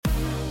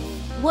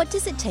What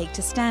does it take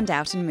to stand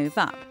out and move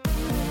up?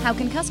 How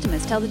can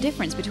customers tell the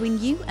difference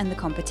between you and the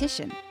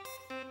competition?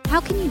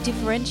 How can you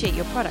differentiate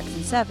your products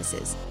and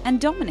services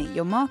and dominate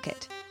your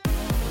market?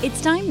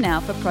 It's time now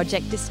for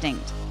Project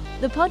Distinct,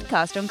 the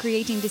podcast on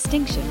creating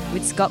distinction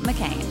with Scott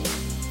McKain.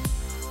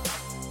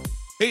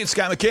 Hey, it's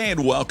Scott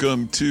McKain.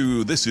 Welcome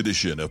to this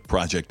edition of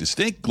Project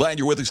Distinct. Glad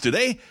you're with us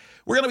today.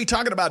 We're going to be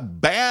talking about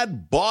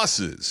bad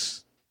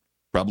bosses.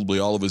 Probably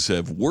all of us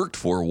have worked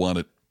for one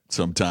at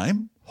some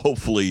time.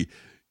 Hopefully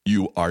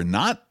you are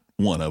not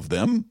one of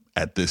them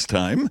at this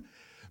time.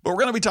 But we're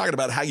going to be talking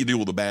about how you deal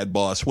with a bad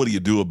boss. What do you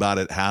do about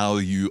it? How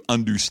you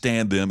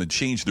understand them and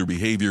change their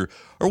behavior,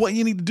 or what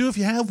you need to do if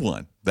you have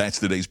one. That's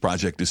today's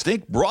Project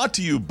Distinct, brought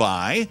to you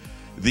by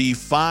the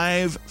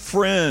 5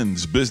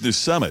 Friends Business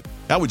Summit.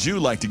 How would you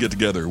like to get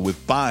together with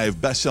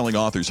 5 best-selling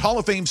authors, Hall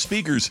of Fame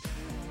speakers,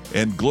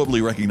 and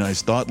globally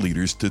recognized thought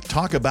leaders to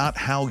talk about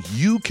how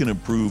you can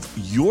improve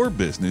your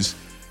business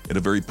in a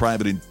very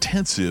private,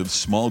 intensive,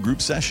 small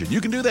group session?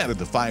 You can do that at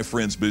the 5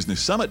 Friends Business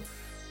Summit.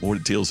 More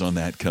details on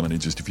that coming in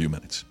just a few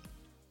minutes.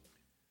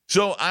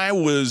 So I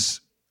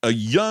was a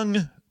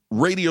young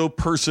radio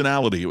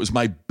personality. It was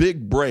my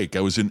big break.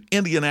 I was in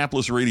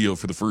Indianapolis radio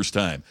for the first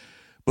time.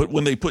 But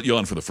when they put you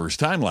on for the first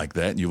time like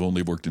that, and you've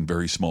only worked in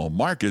very small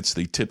markets,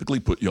 they typically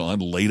put you on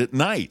late at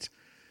night.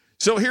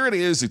 So here it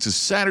is. It's a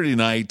Saturday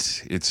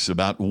night. It's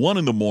about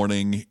 1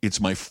 a.m. It's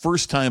my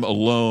first time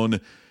alone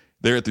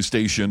there at the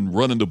station,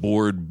 running the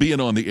board, being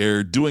on the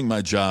air, doing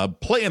my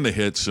job, playing the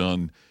hits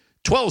on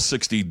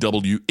 1260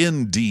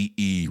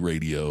 WNDE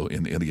radio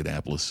in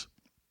Indianapolis.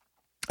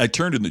 I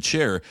turned in the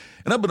chair,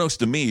 and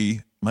unbeknownst to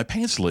me, my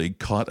pants leg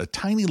caught a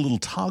tiny little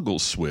toggle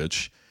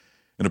switch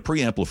and a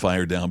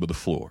preamplifier down to the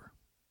floor.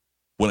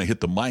 When I hit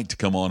the mic to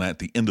come on at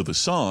the end of the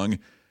song,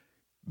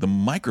 the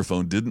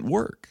microphone didn't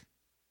work.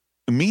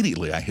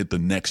 Immediately, I hit the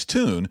next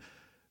tune,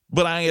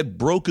 but I had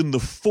broken the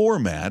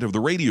format of the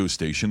radio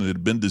station that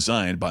had been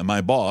designed by my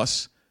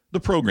boss,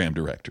 the program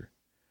director.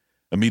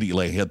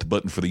 Immediately, I hit the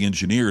button for the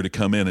engineer to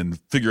come in and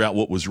figure out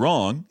what was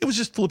wrong. It was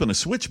just flipping a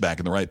switch back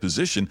in the right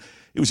position.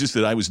 It was just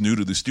that I was new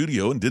to the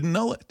studio and didn't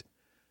know it.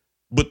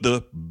 But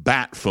the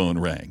bat phone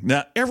rang.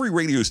 Now, every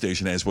radio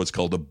station has what's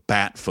called a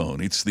bat phone.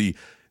 It's the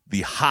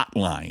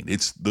hotline.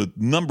 It's the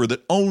number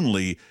that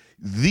only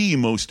the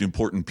most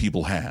important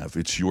people have.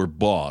 It's your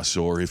boss,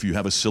 or if you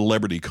have a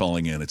celebrity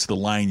calling in, it's the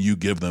line you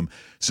give them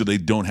so they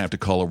don't have to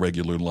call a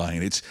regular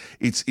line. It's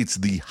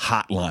the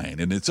hotline,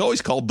 and it's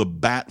always called the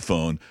bat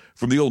phone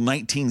from the old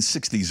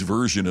 1960s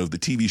version of the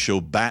TV show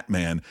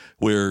Batman,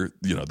 where,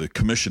 you know, the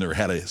commissioner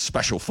had a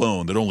special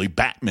phone that only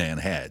Batman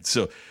had.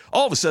 So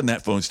all of a sudden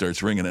that phone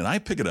starts ringing, and I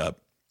pick it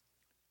up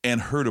and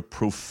heard a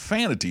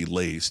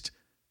profanity-laced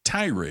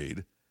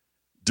tirade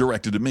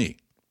directed at me.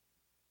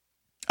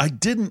 I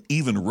didn't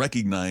even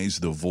recognize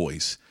the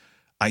voice.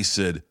 I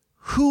said,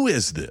 "Who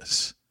is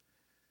this?"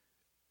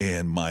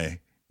 And my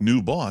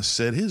new boss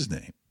said his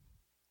name.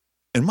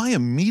 And my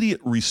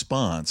immediate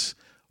response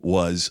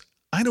was,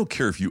 "I don't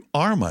care if you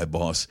are my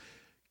boss,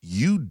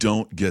 you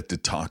don't get to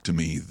talk to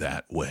me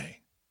that way."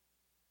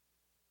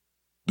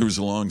 There was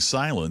a long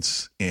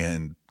silence,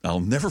 and I'll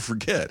never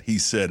forget. He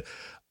said,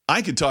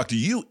 "I can talk to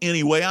you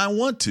any way I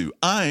want to.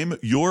 I'm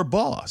your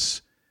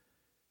boss."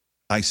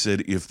 I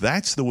said, "If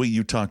that's the way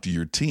you talk to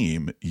your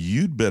team,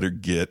 you'd better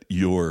get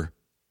your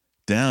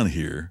down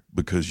here,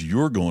 because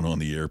you're going on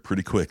the air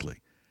pretty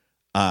quickly.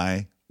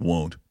 I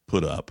won't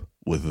put up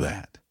with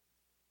that."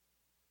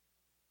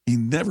 He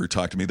never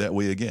talked to me that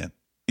way again,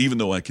 even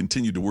though I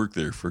continued to work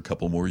there for a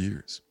couple more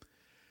years.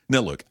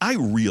 Now, look, I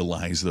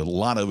realize that a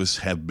lot of us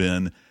have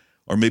been,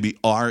 or maybe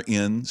are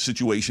in,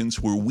 situations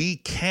where we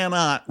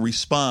cannot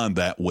respond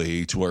that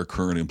way to our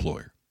current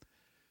employer.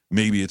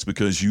 Maybe it's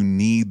because you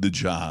need the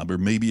job, or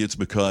maybe it's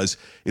because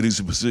it is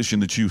a position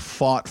that you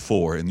fought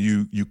for and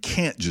you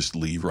can't just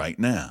leave right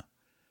now.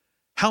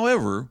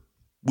 However,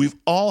 we've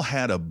all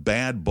had a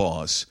bad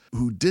boss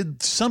who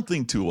did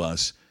something to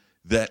us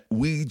that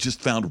we just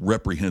found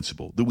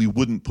reprehensible, that we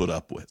wouldn't put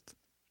up with.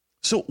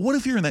 So what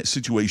if you're in that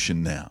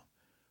situation now?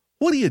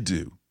 What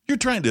do? You're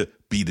trying to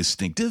be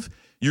distinctive.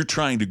 You're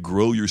trying to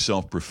grow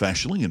yourself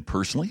professionally and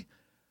personally.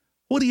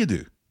 What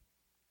do?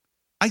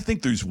 I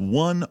think there's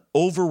one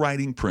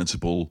overriding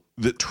principle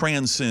that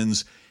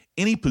transcends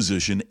any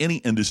position, any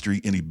industry,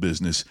 any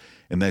business,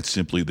 and that's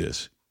simply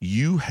this: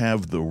 you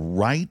have the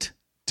right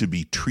to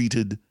be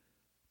treated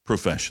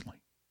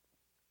professionally.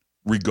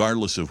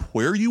 Regardless of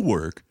where you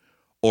work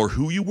or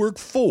who you work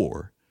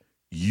for,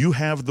 you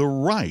have the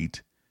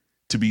right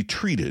to be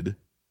treated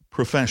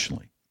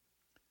professionally.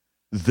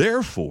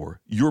 Therefore,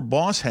 your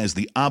boss has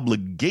the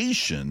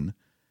obligation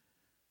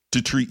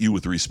to treat you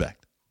with respect.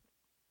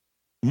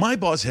 My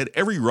boss had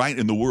every right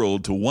in the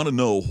world to want to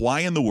know why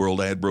in the world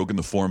I had broken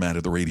the format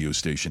of the radio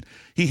station.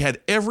 He had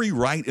every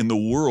right in the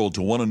world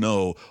to want to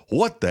know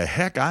what the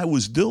heck I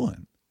was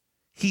doing.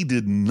 He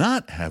did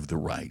not have the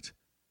right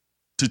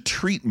to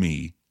treat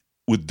me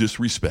with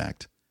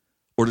disrespect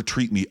or to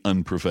treat me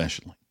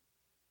unprofessionally.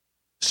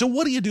 So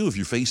what do you do if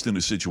you're faced in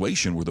a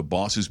situation where the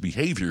boss's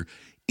behavior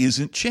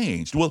isn't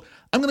changed? Well,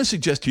 I'm going to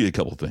suggest to you a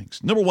couple things.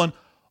 Number one,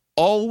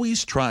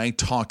 always try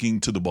talking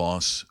to the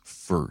boss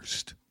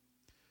first.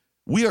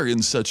 We are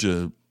in such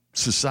a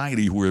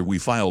society where we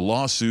file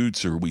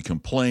lawsuits or we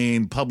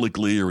complain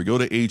publicly or we go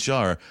to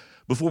HR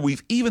before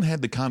we've even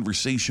had the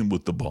conversation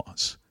with the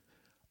boss.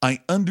 I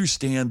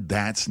understand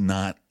that's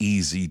not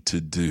easy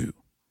to do.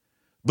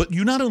 But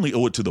you not only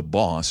owe it to the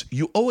boss,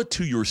 you owe it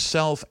to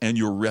yourself and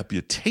your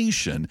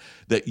reputation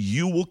that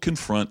you will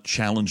confront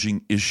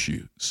challenging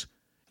issues.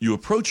 You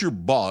approach your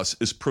boss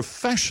as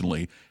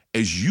professionally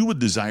as you would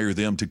desire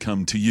them to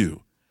come to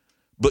you.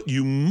 But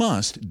you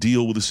must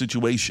deal with the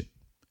situation.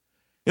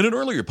 In an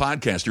earlier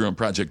podcast here on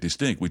Project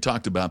Distinct, we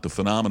talked about the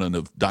phenomenon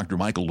of Dr.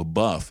 Michael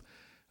LaBeouf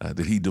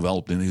that he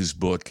developed in his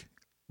book,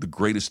 The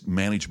Greatest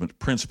Management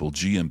Principle,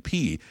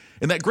 GMP.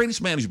 And that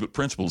greatest management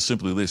principle is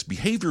simply this: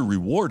 behavior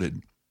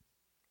rewarded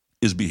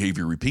is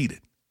behavior repeated.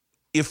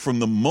 If from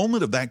the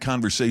moment of that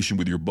conversation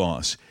with your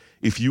boss,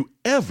 if you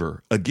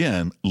ever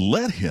again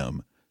let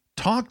him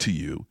talk to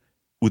you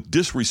with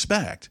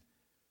disrespect,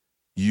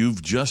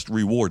 you've just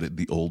rewarded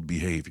the old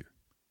behavior.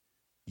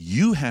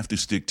 You have to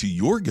stick to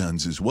your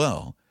guns as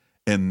well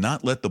and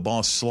not let the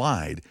boss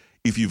slide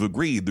if you've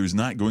agreed there's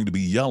not going to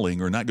be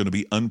yelling or not going to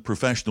be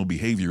unprofessional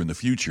behavior in the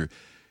future.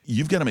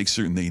 You've got to make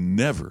certain they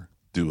never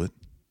do it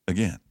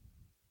again.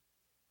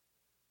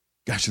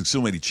 Gosh, there's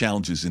so many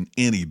challenges in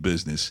any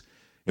business,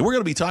 and we're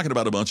going to be talking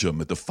about a bunch of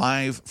them at the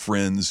 5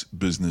 Friends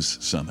Business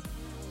Summit.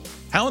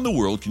 How in the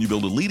world can you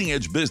build a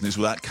leading-edge business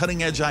without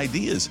cutting-edge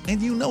ideas?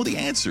 And you know the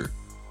answer.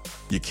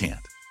 You can't.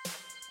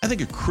 I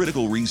think a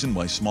critical reason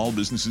why small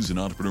businesses and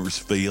entrepreneurs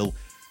fail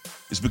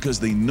is because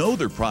they know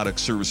their product,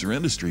 service, or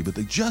industry, but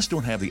they just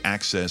don't have the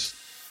access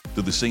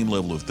to the same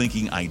level of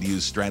thinking,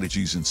 ideas,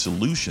 strategies, and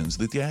solutions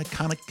that the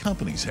iconic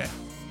companies have.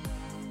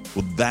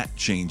 Well, that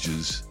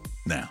changes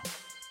now.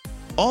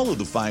 All of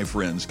the 5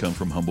 friends come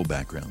from humble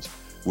backgrounds.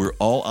 We're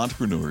all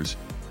entrepreneurs,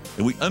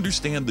 and we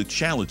understand the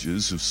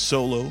challenges of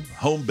solo,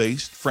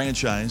 home-based,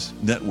 franchise,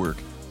 network,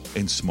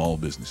 and small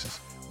businesses.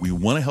 We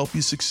want to help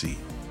you succeed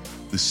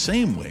the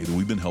same way that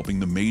we've been helping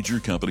the major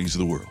companies of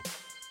the world.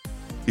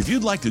 If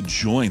you'd like to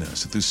join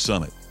us at this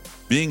summit,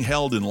 being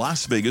held in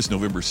Las Vegas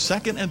November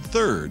 2nd and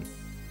 3rd,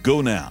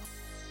 go now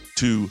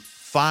to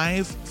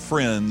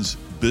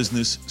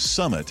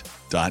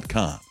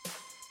 5friendsbusinesssummit.com.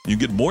 You can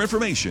get more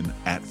information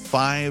at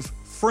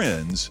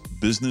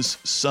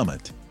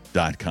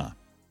 5friendsbusinesssummit.com.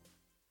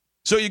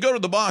 So you go to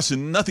the boss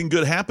and nothing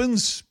good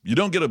happens. You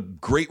don't get a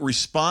great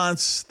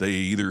response. They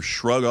either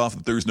shrug off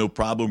that there's no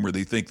problem or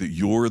they think that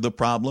you're the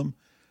problem.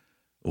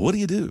 What do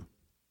you do?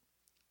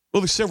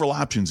 Well, there's several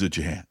options that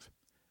you have.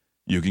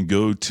 You can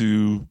go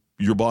to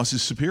your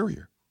boss's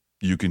superior.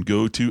 You can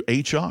go to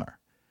HR.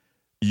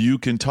 You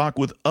can talk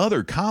with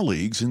other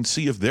colleagues and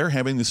see if they're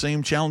having the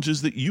same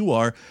challenges that you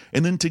are,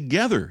 and then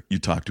together you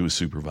talk to a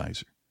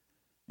supervisor.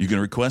 You can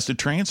request a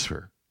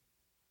transfer.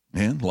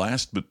 And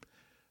last but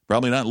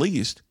probably not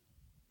least,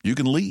 you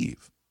can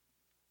leave.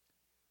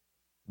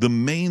 The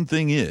main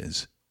thing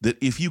is that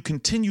if you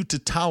continue to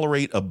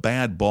tolerate a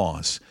bad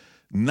boss,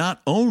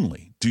 not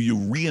only do you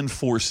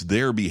reinforce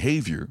their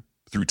behavior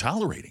through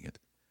tolerating it,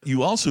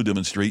 you also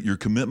demonstrate your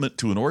commitment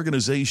to an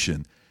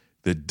organization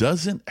that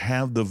doesn't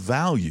have the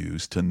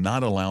values to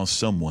not allow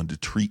someone to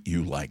treat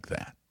you like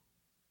that.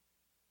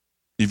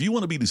 If you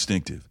want to be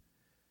distinctive,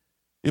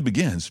 it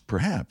begins,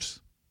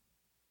 perhaps,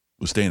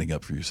 with standing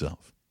up for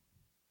yourself.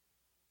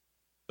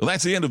 Well,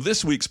 that's the end of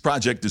this week's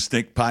Project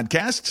Distinct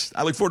podcast.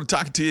 I look forward to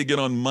talking to you again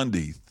on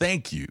Monday.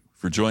 Thank you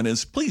for joining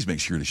us. Please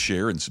make sure to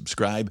share and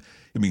subscribe.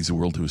 It means the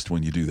world to us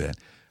when you do that.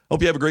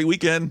 Hope you have a great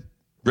weekend,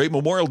 great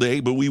Memorial Day,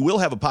 but we will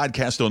have a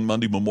podcast on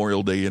Monday,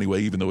 Memorial Day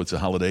anyway, even though it's a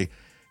holiday,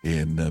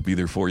 and be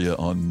there for you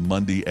on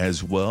Monday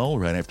as well,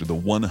 right after the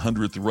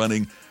 100th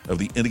running of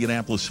the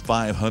Indianapolis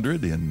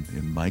 500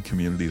 in my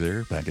community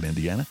there back in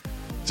Indiana.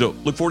 So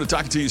look forward to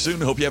talking to you soon.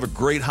 Hope you have a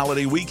great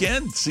holiday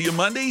weekend. See you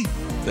Monday.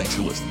 Thanks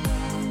for listening.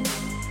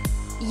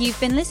 You've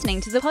been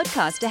listening to the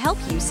podcast to help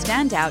you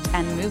stand out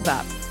and move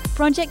up.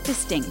 Project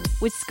Distinct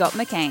with Scott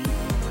McKain.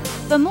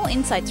 For more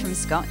insights from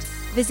Scott,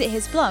 visit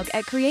his blog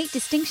at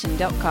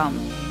createdistinction.com.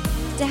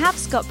 To have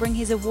Scott bring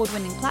his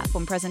award-winning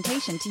platform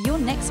presentation to your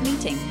next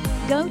meeting,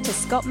 go to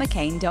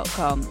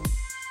scottmckain.com.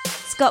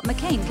 Scott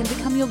McKain can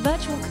become your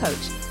virtual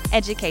coach,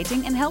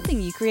 educating and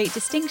helping you create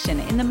distinction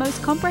in the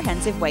most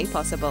comprehensive way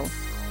possible.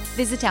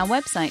 Visit our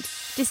website,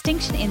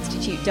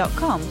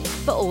 distinctioninstitute.com,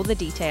 for all the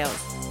details.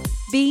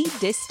 Be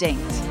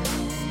distinct.